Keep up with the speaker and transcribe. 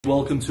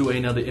Welcome to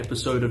another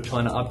episode of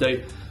China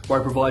Update,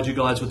 where I provide you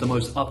guys with the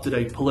most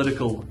up-to-date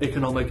political,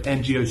 economic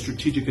and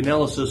geostrategic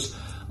analysis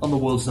on the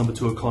world's number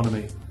 2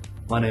 economy.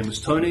 My name is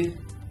Tony.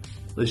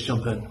 Let's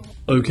jump in.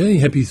 Okay,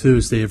 happy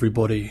Thursday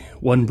everybody.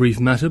 One brief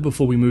matter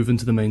before we move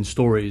into the main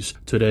stories.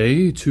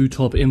 Today, 2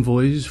 top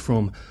envoys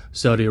from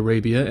Saudi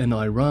Arabia and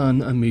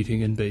Iran are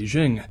meeting in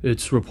Beijing.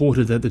 It's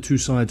reported that the 2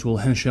 sides will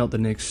hash out the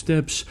next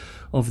steps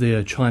of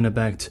their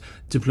China-backed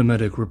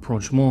diplomatic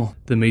rapprochement.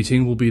 The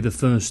meeting will be the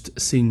first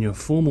senior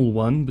formal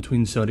one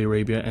between Saudi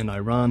Arabia and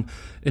Iran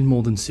in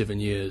more than 7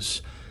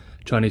 years.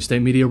 Chinese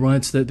state media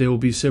writes that there will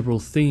be several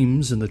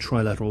themes in the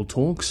trilateral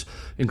talks,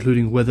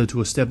 including whether to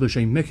establish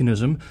a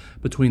mechanism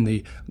between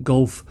the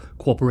Gulf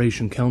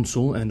Cooperation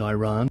Council and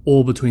Iran,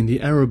 or between the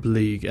Arab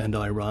League and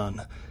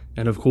Iran.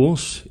 And of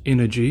course,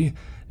 energy,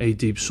 a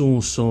deep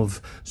source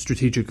of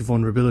strategic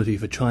vulnerability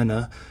for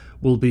China,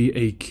 will be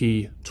a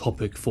key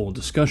topic for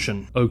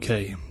discussion.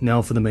 Okay,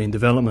 now for the main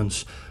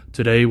developments.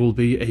 Today will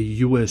be a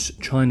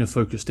US-China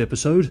focused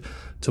episode.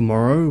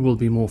 Tomorrow will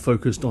be more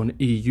focused on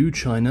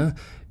EU-China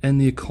and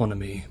the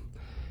economy.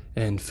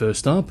 And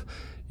first up,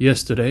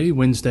 yesterday,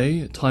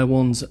 Wednesday,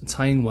 Taiwan's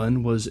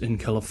Taiwan was in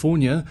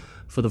California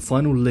for the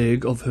final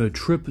leg of her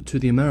trip to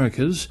the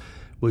Americas,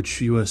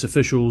 which US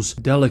officials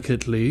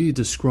delicately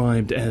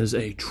described as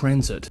a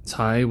transit.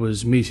 Tai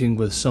was meeting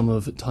with some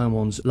of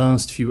Taiwan's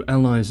last few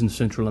allies in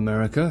Central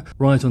America,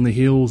 right on the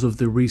heels of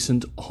the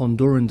recent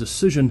Honduran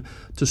decision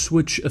to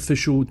switch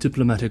official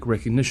diplomatic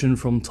recognition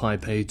from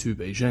Taipei to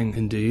Beijing.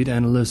 Indeed,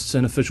 analysts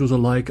and officials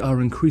alike are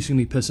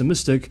increasingly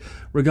pessimistic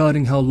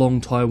regarding how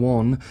long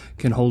Taiwan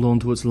can hold on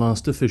to its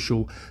last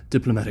official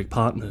diplomatic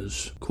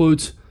partners.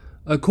 Quote,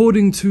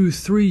 according to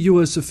 3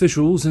 US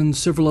officials and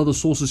several other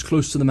sources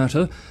close to the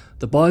matter,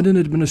 the Biden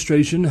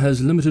administration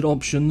has limited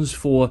options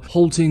for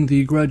halting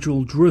the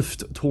gradual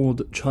drift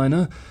toward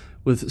China,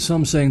 with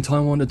some saying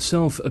Taiwan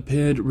itself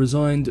appeared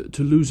resigned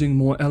to losing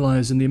more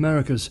allies in the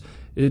Americas.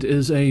 It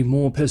is a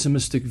more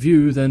pessimistic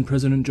view than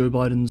President Joe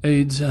Biden's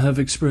aides have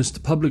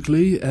expressed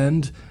publicly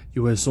and,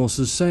 US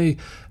sources say,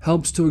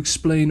 helps to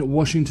explain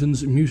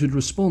Washington's muted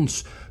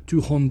response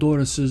to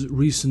Honduras's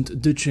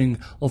recent ditching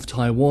of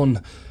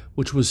Taiwan,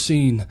 which was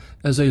seen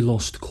as a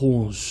lost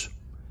cause.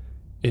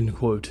 End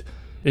quote.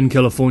 In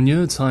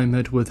California, Tai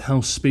met with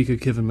House Speaker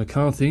Kevin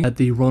McCarthy at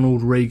the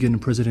Ronald Reagan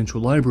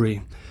Presidential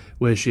Library,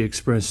 where she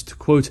expressed,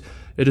 quote,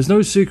 it is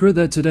no secret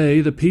that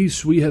today the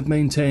peace we have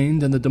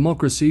maintained and the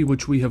democracy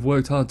which we have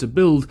worked hard to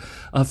build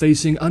are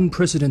facing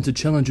unprecedented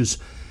challenges.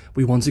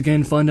 We once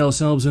again find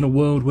ourselves in a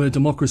world where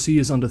democracy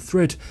is under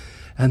threat,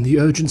 and the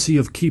urgency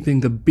of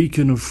keeping the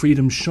beacon of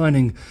freedom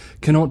shining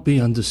cannot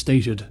be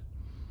understated.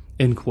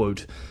 End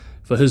quote.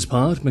 For his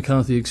part,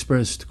 McCarthy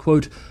expressed,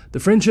 quote, the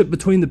friendship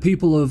between the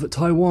people of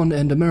Taiwan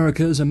and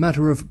America is a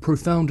matter of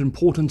profound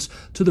importance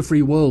to the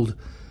free world.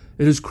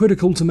 It is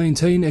critical to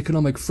maintain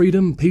economic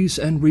freedom, peace,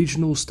 and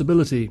regional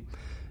stability.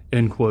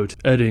 End quote.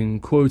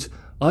 Adding, quote,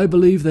 I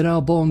believe that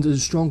our bond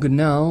is stronger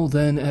now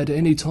than at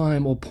any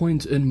time or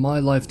point in my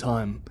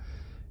lifetime.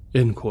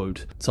 End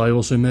quote. Tai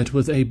also met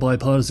with a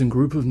bipartisan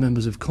group of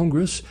members of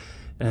Congress,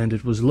 and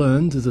it was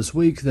learned this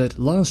week that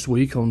last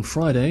week on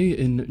Friday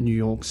in New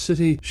York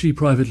City, she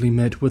privately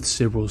met with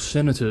several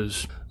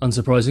senators.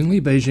 Unsurprisingly,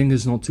 Beijing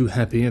is not too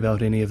happy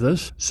about any of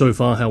this. So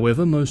far,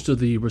 however, most of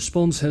the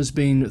response has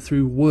been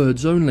through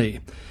words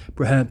only,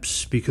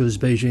 perhaps because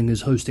Beijing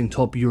is hosting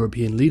top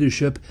European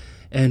leadership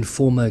and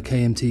former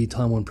KMT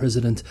Taiwan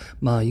President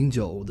Ma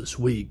Ying-jeou this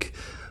week.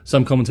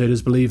 Some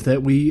commentators believe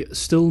that we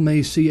still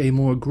may see a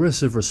more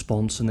aggressive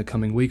response in the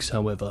coming weeks,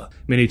 however.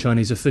 Many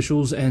Chinese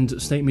officials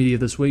and state media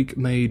this week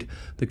made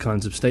the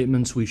kinds of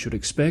statements we should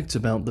expect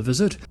about the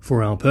visit.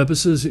 For our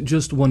purposes,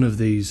 just one of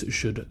these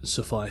should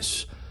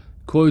suffice.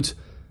 Quote,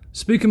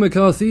 Speaker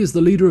McCarthy is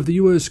the leader of the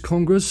US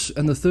Congress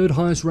and the 3rd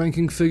highest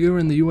ranking figure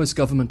in the US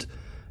government.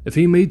 If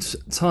he meets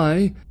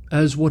Tai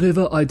as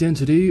whatever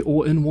identity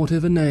or in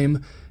whatever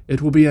name,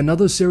 it will be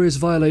another serious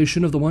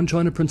violation of the One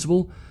China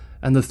principle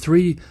and the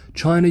 3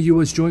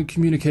 China-US joint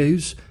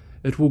communiques.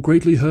 It will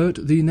greatly hurt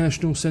the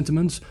national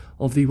sentiments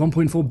of the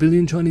 1.4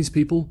 billion Chinese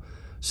people,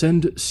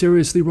 send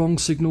seriously wrong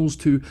signals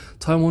to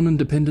Taiwan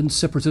independent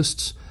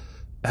separatists,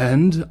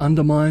 and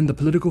undermine the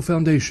political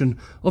foundation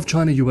of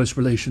China-US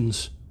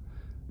relations.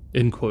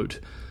 End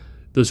quote.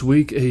 This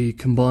week, a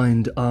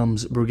combined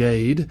arms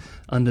brigade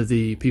under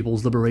the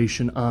People's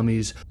Liberation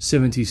Army's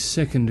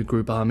 72nd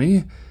Group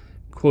Army,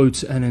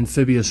 quote, an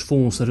amphibious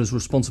force that is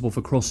responsible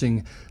for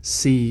crossing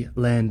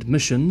sea-land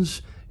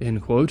missions,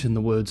 end quote, in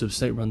the words of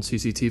state-run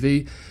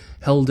CCTV,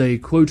 held a,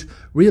 quote,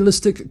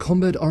 realistic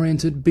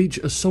combat-oriented beach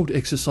assault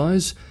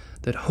exercise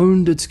that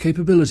honed its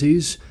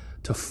capabilities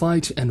to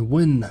fight and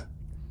win,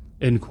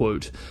 end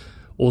quote.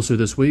 Also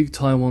this week,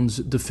 Taiwan's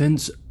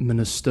defense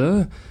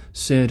minister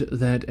said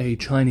that a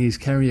Chinese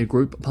carrier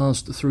group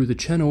passed through the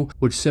channel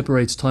which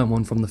separates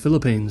Taiwan from the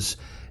Philippines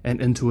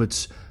and into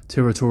its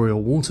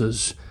territorial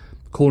waters,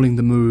 calling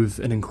the move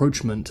an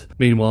encroachment.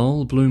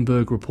 Meanwhile,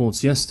 Bloomberg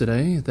reports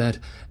yesterday that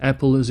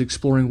Apple is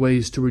exploring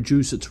ways to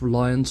reduce its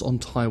reliance on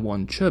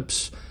Taiwan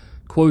chips.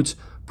 Quote,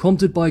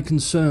 prompted by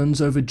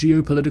concerns over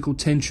geopolitical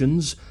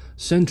tensions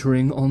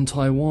centering on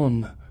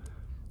Taiwan.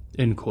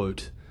 End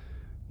quote.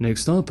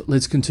 Next up,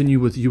 let's continue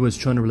with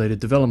US-China related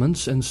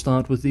developments and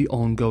start with the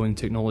ongoing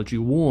technology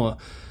war.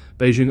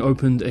 Beijing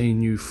opened a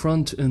new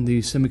front in the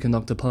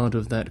semiconductor part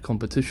of that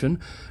competition,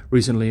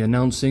 recently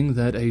announcing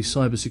that a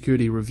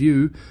cybersecurity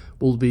review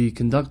will be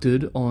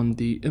conducted on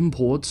the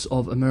imports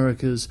of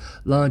America's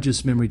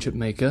largest memory chip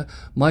maker,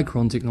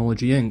 Micron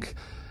Technology Inc.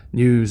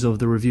 News of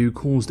the review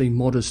caused a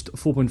modest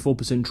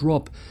 4.4%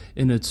 drop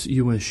in its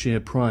US share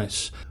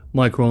price.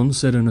 Micron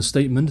said in a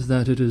statement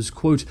that it is,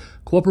 quote,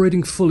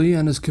 cooperating fully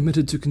and is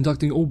committed to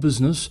conducting all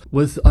business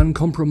with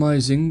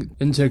uncompromising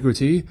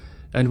integrity,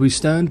 and we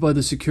stand by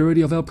the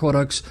security of our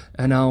products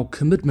and our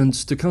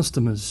commitments to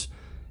customers,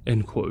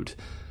 end quote.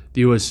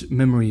 The US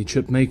memory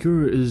chip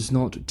maker is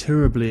not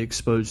terribly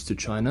exposed to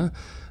China.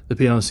 The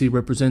PRC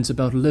represents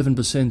about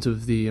 11%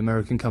 of the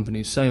American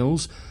company's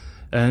sales,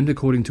 and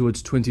according to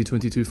its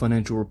 2022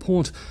 financial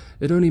report,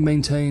 it only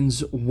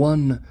maintains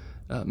one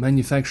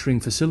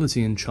manufacturing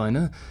facility in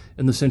China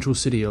in the central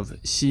city of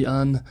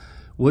Xi'an,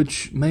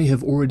 which may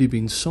have already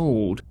been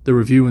sold. The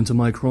review into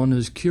Micron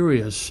is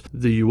curious.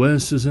 The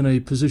US is in a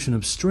position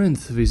of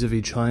strength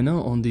vis-à-vis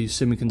China on the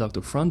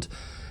semiconductor front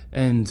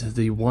and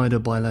the wider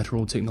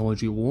bilateral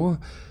technology war,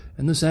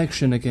 and this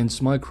action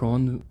against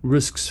Micron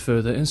risks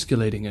further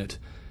escalating it.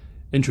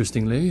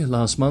 Interestingly,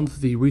 last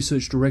month, the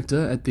research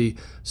director at the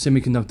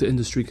semiconductor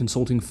industry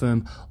consulting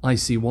firm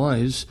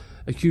ICWise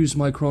accused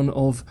Micron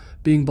of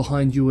being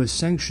behind US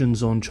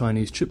sanctions on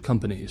Chinese chip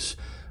companies,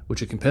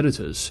 which are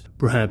competitors.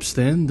 Perhaps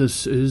then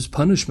this is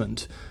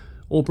punishment,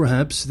 or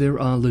perhaps there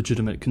are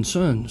legitimate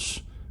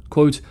concerns.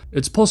 Quote,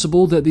 it's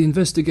possible that the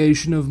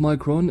investigation of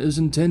Micron is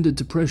intended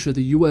to pressure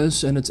the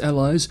US and its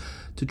allies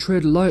to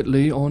tread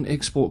lightly on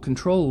export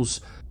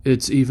controls.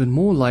 It's even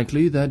more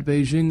likely that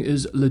Beijing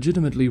is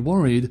legitimately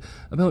worried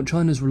about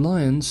China's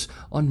reliance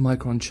on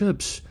Micron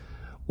chips,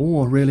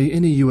 or really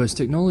any US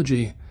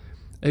technology.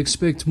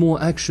 Expect more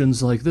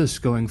actions like this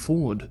going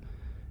forward.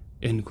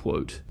 End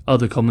quote.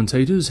 Other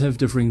commentators have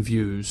differing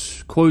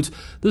views. Quote,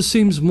 this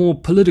seems more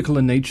political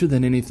in nature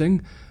than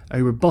anything,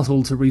 a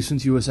rebuttal to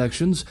recent US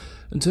actions.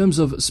 In terms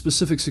of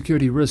specific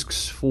security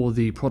risks for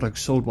the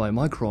products sold by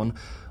Micron,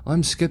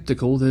 I'm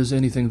skeptical there's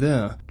anything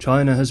there.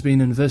 China has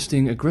been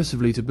investing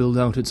aggressively to build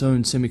out its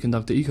own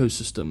semiconductor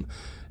ecosystem,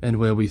 and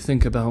where we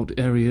think about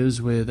areas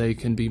where they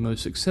can be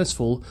most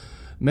successful,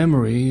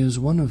 memory is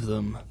one of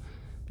them.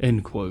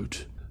 End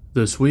quote.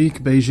 This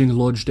week, Beijing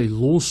lodged a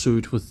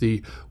lawsuit with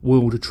the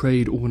World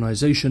Trade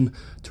Organization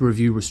to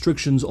review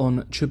restrictions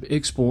on chip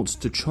exports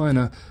to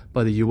China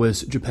by the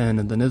US, Japan,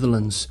 and the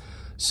Netherlands,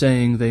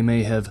 saying they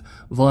may have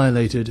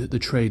violated the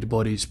trade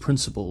body's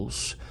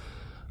principles.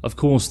 Of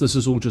course, this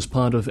is all just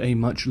part of a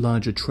much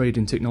larger trade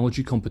and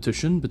technology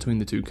competition between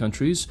the two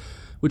countries,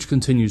 which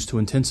continues to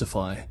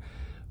intensify.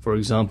 For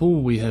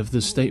example, we have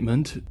this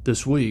statement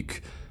this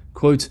week,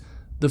 quote,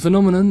 the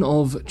phenomenon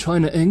of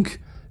China Inc.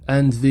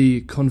 and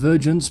the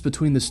convergence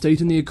between the state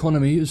and the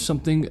economy is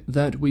something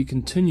that we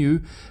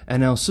continue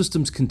and our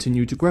systems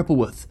continue to grapple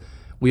with.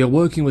 We are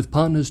working with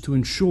partners to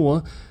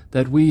ensure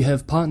that we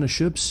have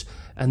partnerships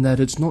and that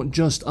it's not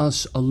just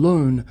us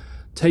alone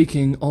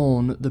taking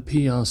on the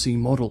PRC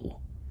model.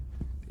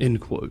 End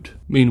quote.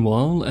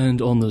 Meanwhile,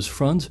 and on this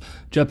front,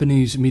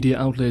 Japanese media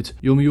outlet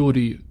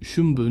Yomiuri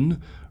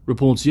Shimbun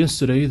reports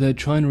yesterday that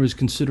China is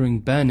considering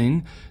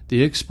banning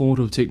the export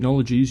of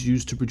technologies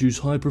used to produce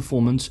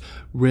high-performance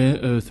rare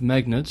earth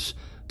magnets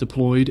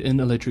deployed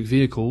in electric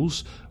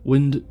vehicles,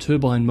 wind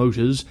turbine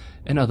motors,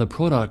 and other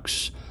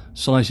products,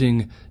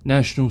 citing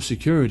national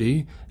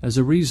security as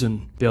a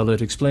reason. The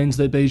outlet explains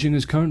that Beijing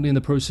is currently in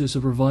the process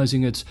of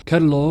revising its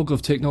catalogue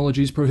of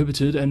technologies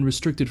prohibited and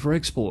restricted for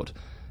export,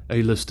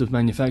 a list of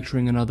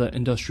manufacturing and other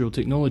industrial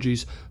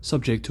technologies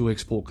subject to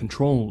export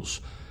controls.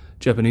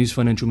 Japanese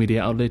financial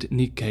media outlet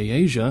Nikkei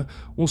Asia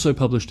also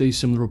published a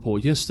similar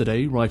report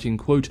yesterday, writing,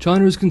 quote,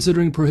 China is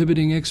considering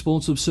prohibiting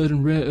exports of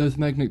certain rare earth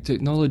magnet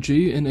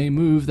technology in a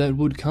move that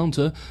would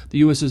counter the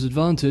US's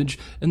advantage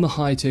in the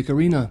high-tech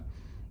arena.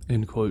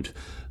 End quote.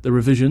 The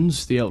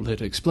revisions, the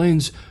outlet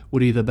explains,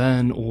 would either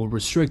ban or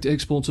restrict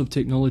exports of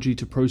technology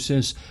to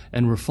process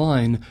and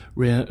refine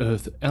rare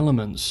earth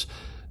elements.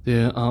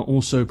 There are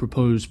also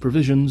proposed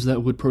provisions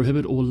that would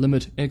prohibit or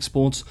limit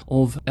exports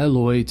of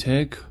alloy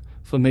tech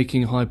for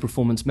making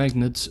high-performance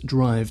magnets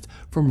derived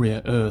from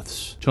rare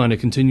earths. China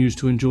continues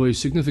to enjoy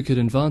significant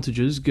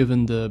advantages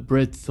given the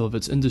breadth of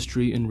its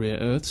industry in rare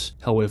earths.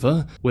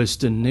 However,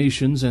 Western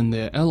nations and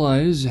their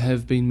allies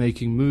have been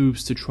making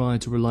moves to try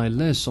to rely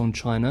less on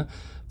China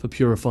for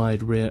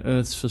purified rare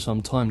earths for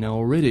some time now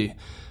already.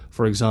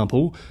 For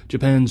example,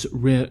 Japan's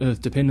rare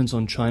earth dependence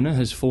on China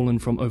has fallen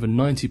from over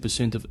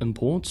 90% of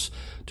imports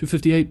to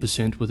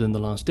 58% within the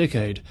last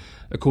decade,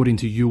 according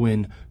to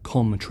UN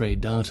Comtrade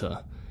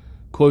data.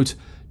 Quote,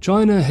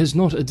 China has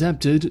not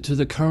adapted to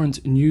the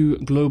current new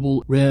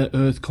global rare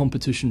earth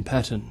competition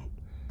pattern.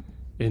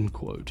 End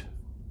quote.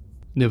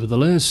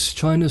 Nevertheless,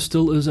 China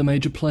still is a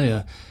major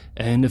player,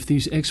 and if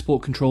these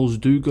export controls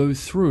do go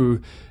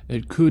through,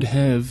 it could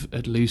have,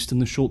 at least in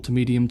the short to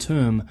medium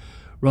term,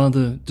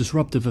 rather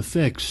disruptive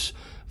effects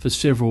for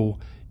several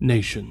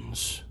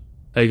nations.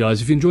 Hey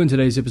guys, if you enjoyed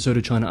today's episode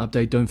of China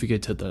Update, don't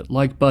forget to hit that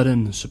like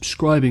button.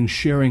 Subscribing,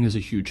 sharing is a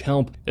huge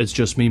help. It's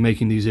just me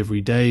making these every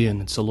day and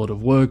it's a lot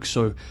of work,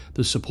 so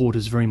the support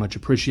is very much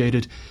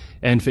appreciated.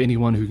 And for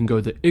anyone who can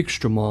go the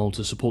extra mile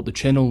to support the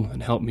channel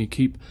and help me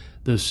keep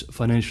this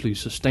financially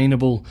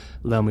sustainable,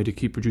 allow me to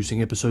keep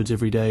producing episodes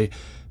every day,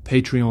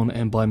 Patreon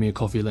and Buy Me a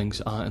Coffee links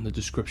are in the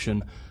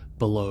description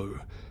below.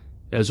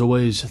 As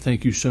always,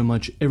 thank you so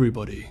much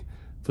everybody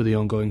for the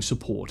ongoing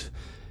support.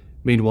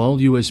 Meanwhile,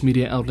 US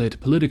media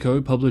outlet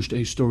Politico published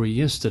a story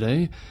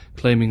yesterday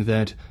claiming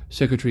that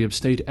Secretary of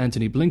State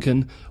Antony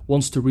Blinken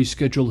wants to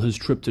reschedule his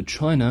trip to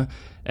China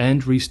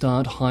and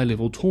restart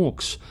high-level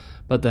talks,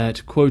 but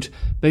that, quote,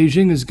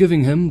 Beijing is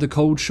giving him the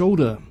cold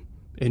shoulder,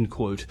 end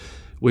quote.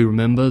 We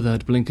remember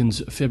that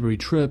Blinken's February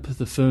trip,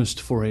 the first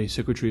for a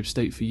Secretary of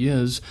State for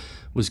years,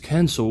 was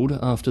cancelled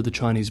after the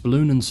Chinese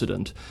balloon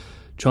incident.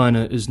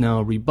 China is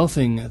now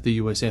rebuffing the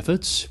US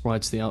efforts,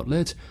 writes the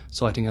outlet,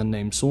 citing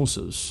unnamed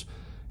sources.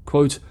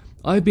 Quote,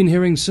 I've been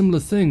hearing similar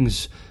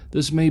things.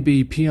 This may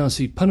be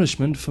PRC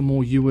punishment for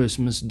more US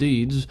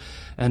misdeeds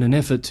and an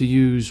effort to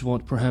use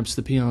what perhaps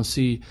the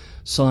PRC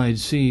side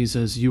sees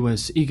as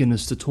US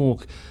eagerness to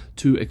talk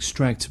to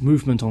extract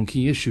movement on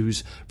key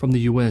issues from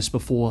the US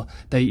before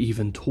they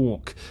even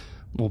talk.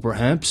 Or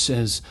perhaps,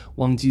 as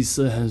Wang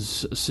Jise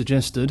has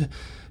suggested,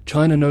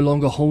 China no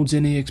longer holds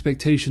any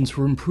expectations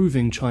for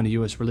improving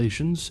China-US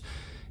relations,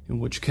 in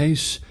which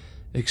case,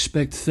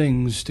 expect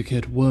things to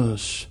get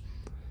worse.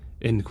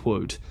 End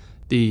quote.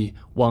 The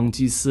Wang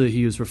Jise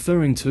he is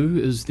referring to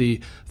is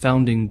the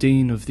founding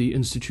dean of the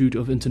Institute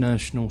of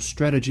International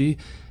Strategy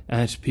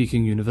at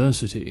Peking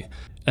University,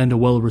 and a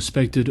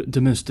well-respected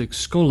domestic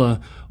scholar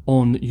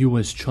on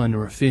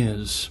US-China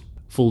affairs.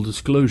 Full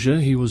disclosure,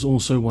 he was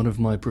also one of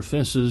my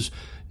professors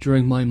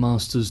during my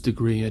master's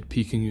degree at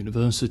Peking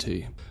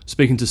University.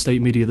 Speaking to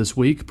state media this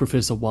week,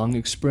 Professor Wang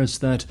expressed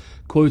that,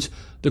 quote,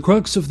 the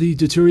crux of the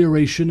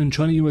deterioration in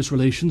China-US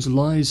relations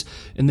lies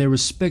in their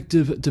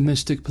respective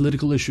domestic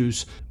political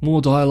issues.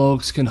 More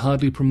dialogues can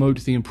hardly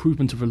promote the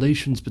improvement of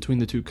relations between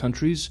the two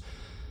countries.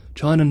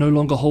 China no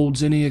longer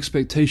holds any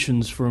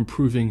expectations for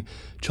improving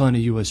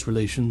China-US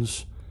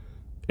relations,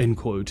 end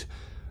quote.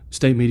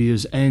 State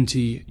media's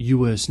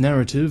anti-US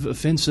narrative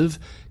offensive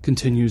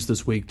continues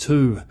this week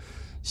too.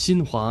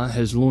 Xinhua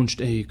has launched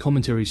a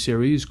commentary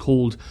series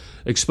called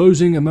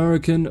Exposing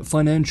American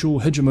Financial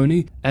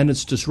Hegemony and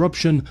Its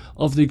Disruption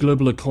of the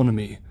Global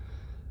Economy.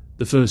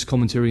 The first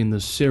commentary in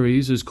this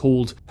series is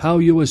called How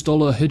US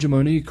Dollar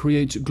Hegemony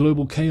Creates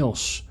Global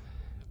Chaos,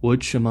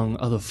 which, among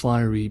other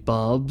fiery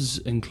barbs,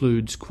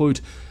 includes,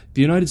 quote,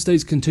 the United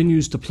States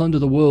continues to plunder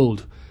the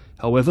world.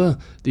 However,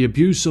 the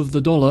abuse of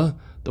the dollar,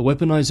 the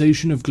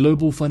weaponization of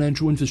global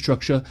financial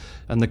infrastructure,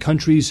 and the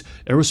country's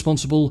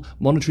irresponsible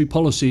monetary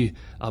policy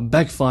are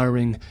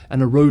backfiring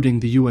and eroding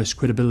the US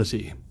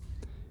credibility.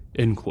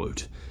 End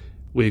quote.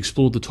 We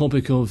explored the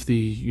topic of the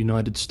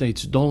United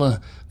States dollar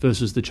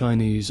versus the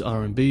Chinese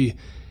RMB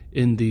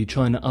in the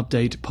China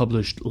Update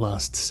published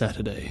last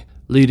Saturday.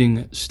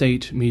 Leading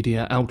state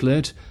media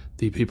outlet,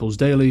 The People's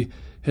Daily,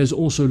 has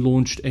also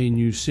launched a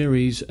new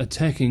series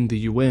attacking the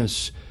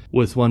US,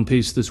 with one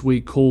piece this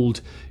week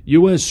called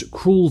US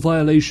Cruel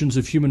Violations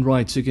of Human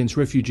Rights Against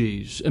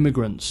Refugees,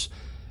 Immigrants,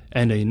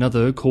 and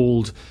another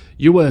called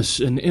US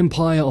An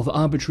Empire of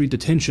Arbitrary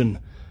Detention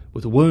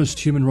with Worst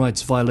Human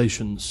Rights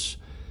Violations.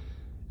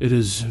 It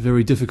is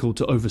very difficult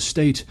to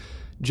overstate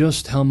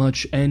just how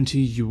much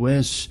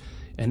anti-US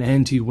and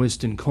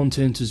anti-Western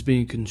content is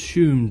being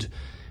consumed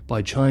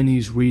by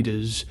Chinese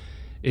readers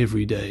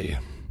every day.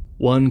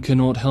 One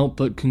cannot help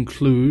but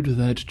conclude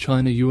that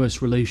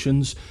China-US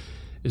relations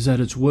is at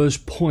its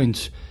worst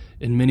point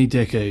in many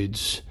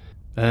decades,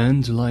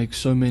 and, like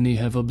so many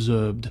have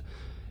observed,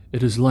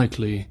 it is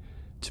likely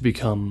to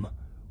become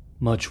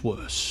much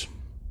worse.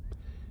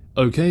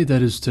 Okay,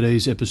 that is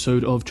today's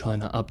episode of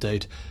China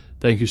Update.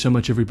 Thank you so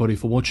much everybody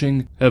for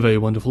watching. Have a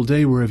wonderful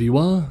day wherever you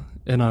are,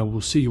 and I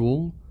will see you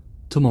all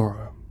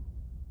tomorrow.